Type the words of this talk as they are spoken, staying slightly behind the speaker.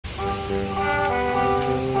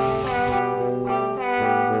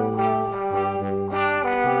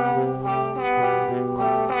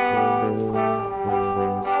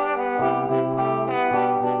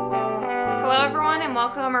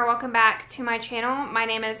to my channel. My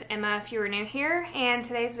name is Emma if you are new here, and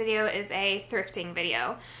today's video is a thrifting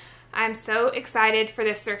video. I'm so excited for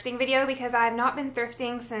this thrifting video because I have not been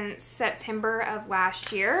thrifting since September of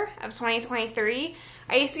last year, of 2023.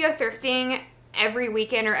 I used to go thrifting every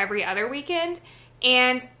weekend or every other weekend,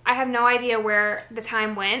 and I have no idea where the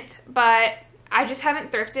time went, but I just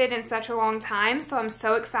haven't thrifted in such a long time, so I'm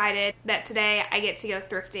so excited that today I get to go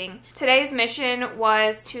thrifting. Today's mission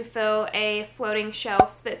was to fill a floating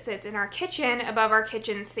shelf that sits in our kitchen above our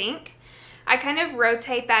kitchen sink. I kind of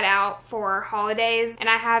rotate that out for holidays, and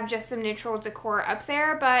I have just some neutral decor up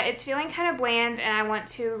there, but it's feeling kind of bland and I want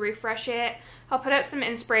to refresh it. I'll put up some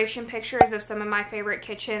inspiration pictures of some of my favorite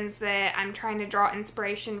kitchens that I'm trying to draw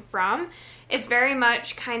inspiration from. It's very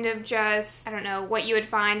much kind of just, I don't know, what you would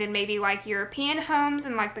find in maybe like European homes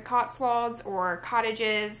and like the Cotswolds or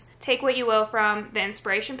cottages. Take what you will from the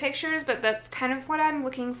inspiration pictures, but that's kind of what I'm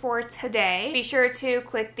looking for today. Be sure to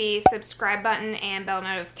click the subscribe button and bell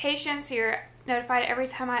notification so you're notified every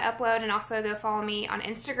time I upload, and also go follow me on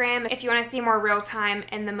Instagram if you want to see more real-time,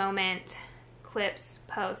 in the moment clips,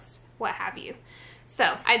 posts, what have you.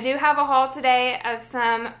 So I do have a haul today of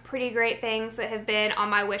some pretty great things that have been on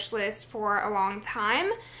my wish list for a long time.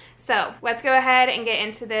 So let's go ahead and get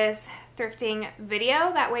into this thrifting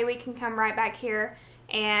video. That way we can come right back here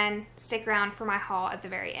and stick around for my haul at the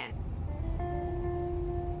very end.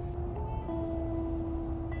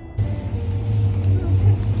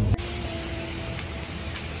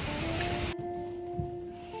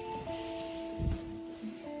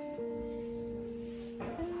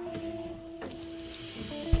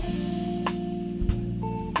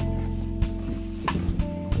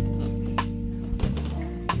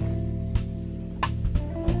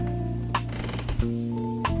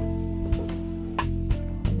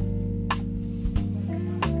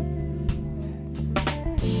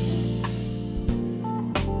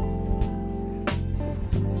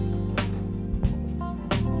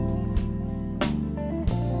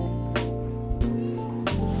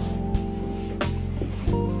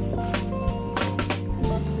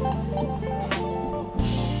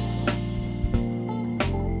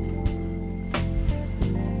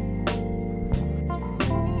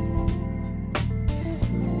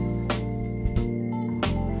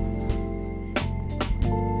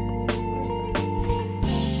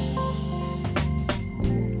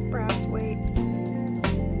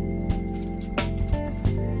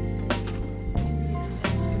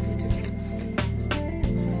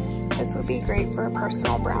 This would be great for a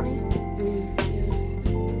personal brownie.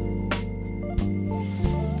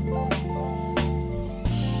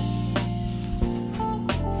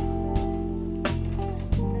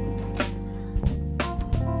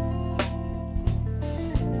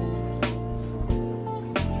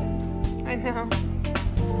 I know.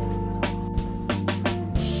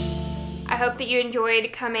 I hope that you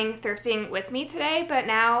enjoyed coming thrifting with me today, but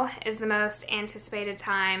now is the most anticipated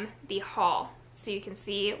time, the haul, so you can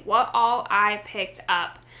see what all I picked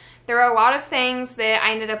up. There are a lot of things that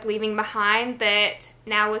I ended up leaving behind that,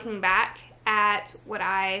 now looking back at what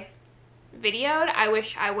I videoed, I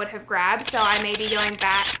wish I would have grabbed. So I may be going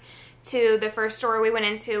back to the first store we went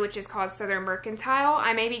into, which is called Southern Mercantile.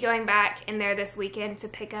 I may be going back in there this weekend to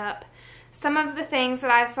pick up some of the things that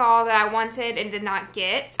I saw that I wanted and did not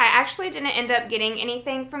get. I actually didn't end up getting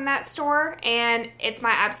anything from that store, and it's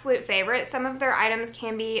my absolute favorite. Some of their items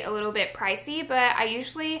can be a little bit pricey, but I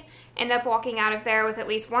usually end up walking out of there with at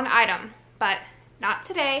least one item, but not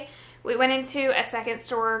today. We went into a second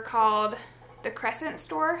store called the Crescent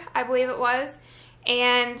store, I believe it was,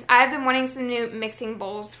 and I've been wanting some new mixing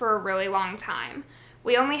bowls for a really long time.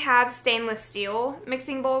 We only have stainless steel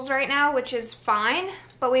mixing bowls right now, which is fine,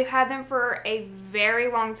 but we've had them for a very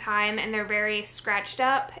long time and they're very scratched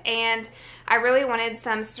up, and I really wanted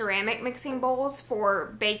some ceramic mixing bowls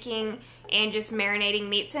for baking and just marinating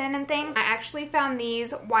meats in and things. I actually found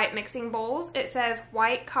these white mixing bowls. It says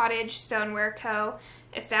White Cottage Stoneware Co.,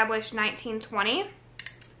 established 1920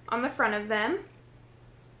 on the front of them.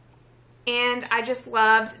 And I just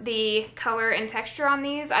loved the color and texture on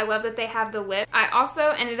these. I love that they have the lip. I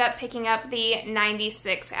also ended up picking up the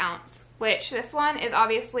 96 ounce, which this one is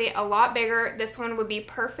obviously a lot bigger. This one would be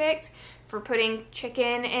perfect for putting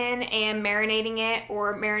chicken in and marinating it,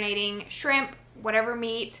 or marinating shrimp, whatever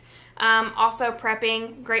meat. Also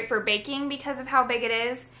prepping, great for baking because of how big it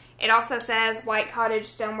is. It also says White Cottage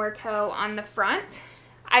Stoneware Co. on the front.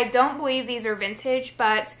 I don't believe these are vintage,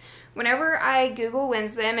 but whenever I Google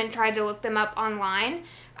lens them and tried to look them up online,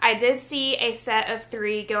 I did see a set of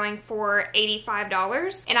 3 going for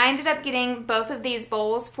 $85, and I ended up getting both of these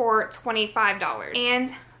bowls for $25.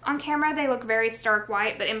 And On camera, they look very stark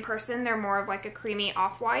white, but in person, they're more of like a creamy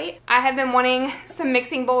off-white. I have been wanting some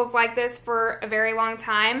mixing bowls like this for a very long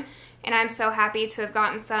time, and I'm so happy to have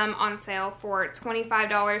gotten some on sale for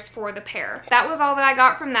 $25 for the pair. That was all that I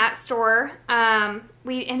got from that store.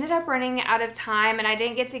 We ended up running out of time, and I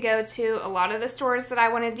didn't get to go to a lot of the stores that I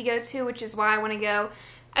wanted to go to, which is why I want to go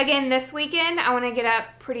again this weekend. I want to get up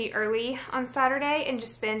pretty early on Saturday and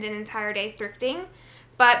just spend an entire day thrifting.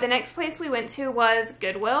 But the next place we went to was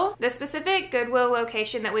Goodwill. The specific Goodwill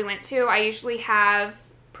location that we went to, I usually have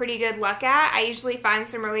pretty good luck at. I usually find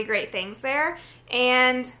some really great things there.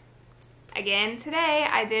 And again, today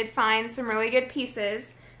I did find some really good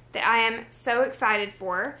pieces that I am so excited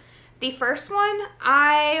for. The first one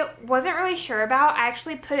I wasn't really sure about. I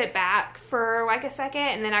actually put it back for like a second,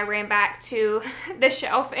 and then I ran back to the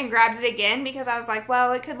shelf and grabbed it again because I was like,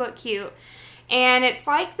 well, it could look cute. And it's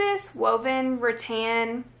like this woven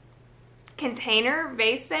rattan container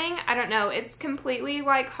vase thing. I don't know. It's completely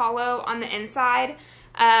like hollow on the inside.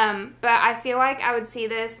 But I feel like I would see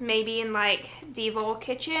this maybe in like Devil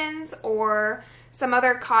kitchens or some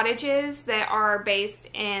other cottages that are based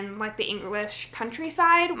in like the English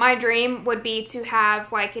countryside. My dream would be to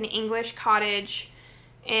have like an English cottage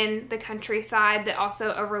in the countryside that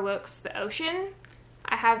also overlooks the ocean.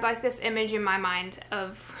 I have like this image in my mind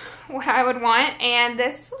of what I would want, and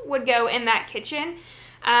this would go in that kitchen.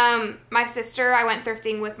 My sister, I went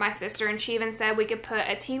thrifting with my sister, and she even said we could put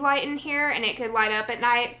a tea light in here and it could light up at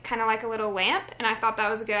night, kind of like a little lamp, and I thought that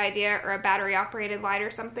was a good idea, or a battery operated light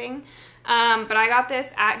or something. But I got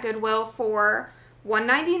this at Goodwill for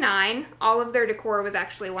 $1.99. All of their decor was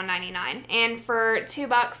actually $1.99, and for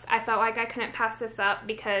 $2 I felt like I couldn't pass this up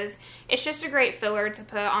because it's just a great filler to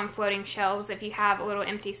put on floating shelves if you have a little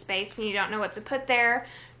empty space and you don't know what to put there,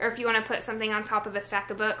 or if you want to put something on top of a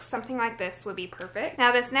stack of books. Something like this would be perfect.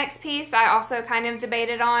 Now this next piece I also kind of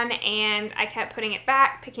debated on, and I kept putting it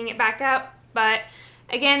back, picking it back up, but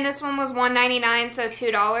again, this one was $1.99, so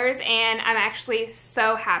 $2, and I'm actually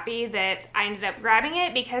so happy that I ended up grabbing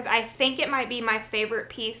it because I think it might be my favorite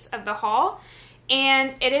piece of the haul.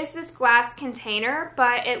 And it is this glass container,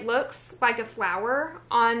 but it looks like a flower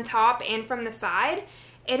on top and from the side.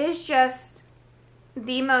 It is just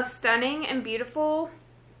the most stunning and beautiful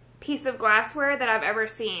piece of glassware that I've ever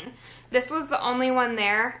seen. This was the only one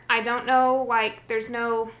there. I don't know, like, there's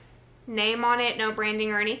no name on it, no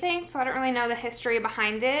branding or anything, so I don't really know the history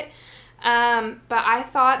behind it, but I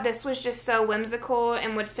thought this was just so whimsical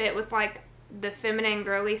and would fit with like the feminine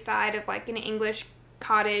girly side of like an English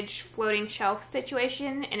cottage floating shelf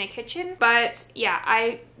situation in a kitchen. But yeah,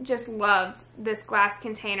 I just loved this glass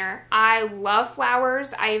container. I love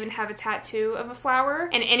flowers. I even have a tattoo of a flower,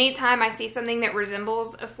 and anytime I see something that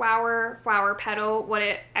resembles a flower, flower petal,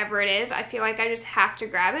 whatever it is, I feel like I just have to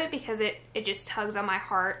grab it because it just tugs on my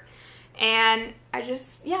heart. And I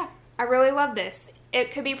really love this.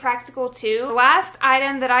 It could be practical too. The last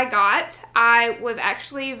item that I got, I was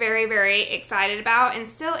actually very, very excited about and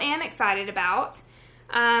still am excited about.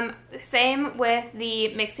 Same with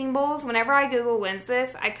the mixing bowls. Whenever I Google lens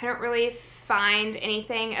this, I couldn't really find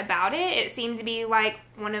anything about it. It seemed to be like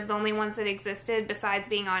one of the only ones that existed besides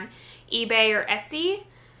being on eBay or Etsy.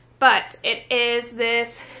 But it is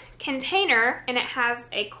this container, and it has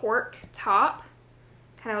a cork top.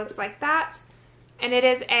 Kind of looks like that. And it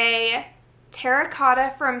is a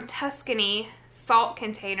terracotta from Tuscany salt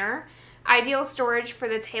container. Ideal storage for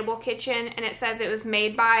the table kitchen, and it says it was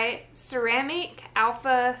made by Ceramic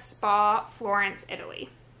Alpha Spa, Florence, Italy.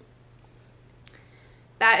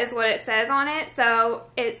 That is what it says on it. So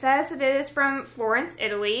it says that it is from Florence,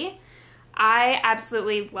 Italy. I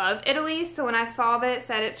absolutely love Italy, so when I saw that it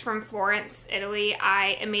said it's from Florence, Italy,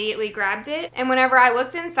 I immediately grabbed it. And whenever I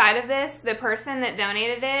looked inside of this, the person that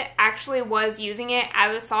donated it actually was using it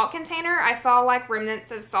as a salt container. I saw like remnants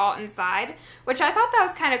of salt inside, which I thought that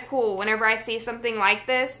was kind of cool whenever I see something like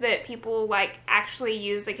this, that people like actually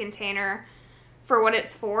use the container for what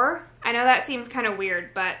it's for. I know that seems kind of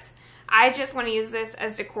weird, but I just want to use this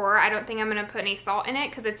as decor. I don't think I'm going to put any salt in it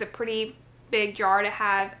because it's a pretty big jar to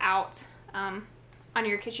have out on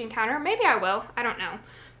your kitchen counter. Maybe I will. I don't know.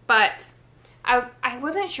 But I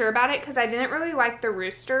wasn't sure about it because I didn't really like the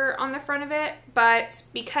rooster on the front of it. But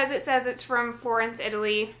because it says it's from Florence,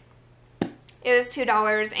 Italy, it was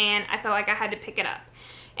 $2 and I felt like I had to pick it up.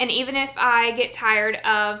 And even if I get tired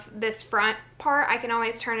of this front part, I can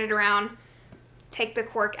always turn it around, take the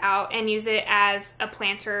cork out, and use it as a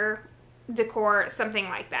planter, decor, something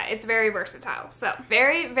like that. It's very versatile. So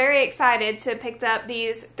very, very excited to have picked up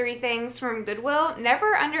these 3 things from Goodwill.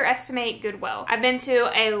 Never underestimate Goodwill. I've been to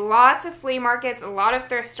a lot of flea markets, a lot of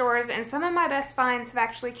thrift stores, and some of my best finds have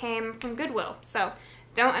actually came from Goodwill. So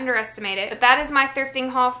Don't underestimate it. But that is my thrifting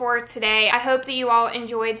haul for today. I hope that you all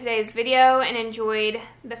enjoyed today's video and enjoyed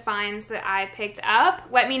the finds that I picked up.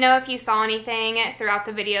 Let me know if you saw anything throughout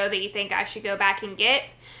the video that you think I should go back and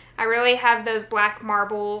get. I really have those black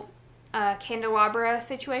marble candelabra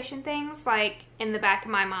situation things like in the back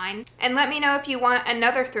of my mind. And let me know if you want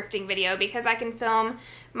another thrifting video, because I can film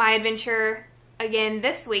my adventure again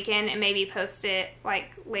this weekend and maybe post it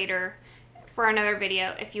like later for another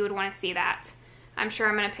video if you would want to see that. I'm sure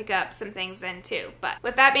I'm going to pick up some things then too. But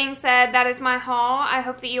with that being said, that is my haul. I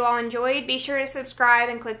hope that you all enjoyed. Be sure to subscribe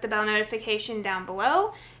and click the bell notification down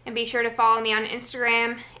below. And be sure to follow me on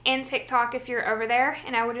Instagram and TikTok if you're over there.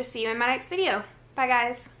 And I will just see you in my next video. Bye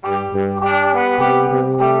guys.